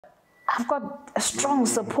I've got a strong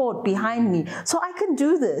support behind me, so I can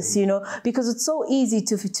do this, you know, because it's so easy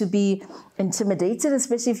to be intimidated,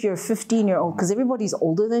 especially if you're a 15-year-old, because everybody's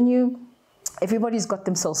older than you. Everybody's got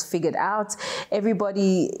themselves figured out.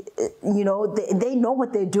 Everybody, you know, they know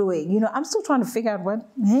what they're doing. You know, I'm still trying to figure out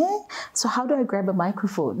so how do I grab a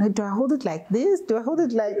microphone? Do I hold it like this? Do I hold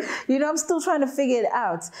it like, you know, I'm still trying to figure it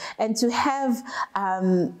out. And to have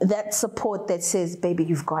that support that says, baby,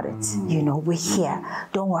 you've got it. You know, we're here.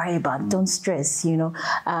 Don't worry about it. Don't stress, you know.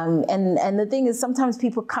 And the thing is, sometimes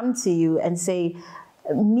people come to you and say,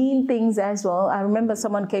 mean things as well. I remember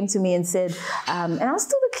someone came to me and said, and I was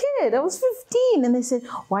still a kid, I was 15, and they said,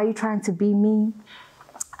 why are you trying to be me?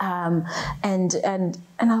 And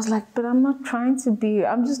I was like, but I'm not trying to be,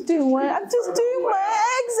 I'm just doing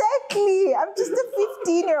exactly. I'm just a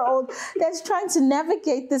 15-year-old that's trying to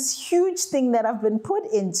navigate this huge thing that I've been put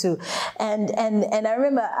into. And I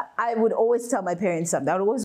remember I would always tell my parents something. I would always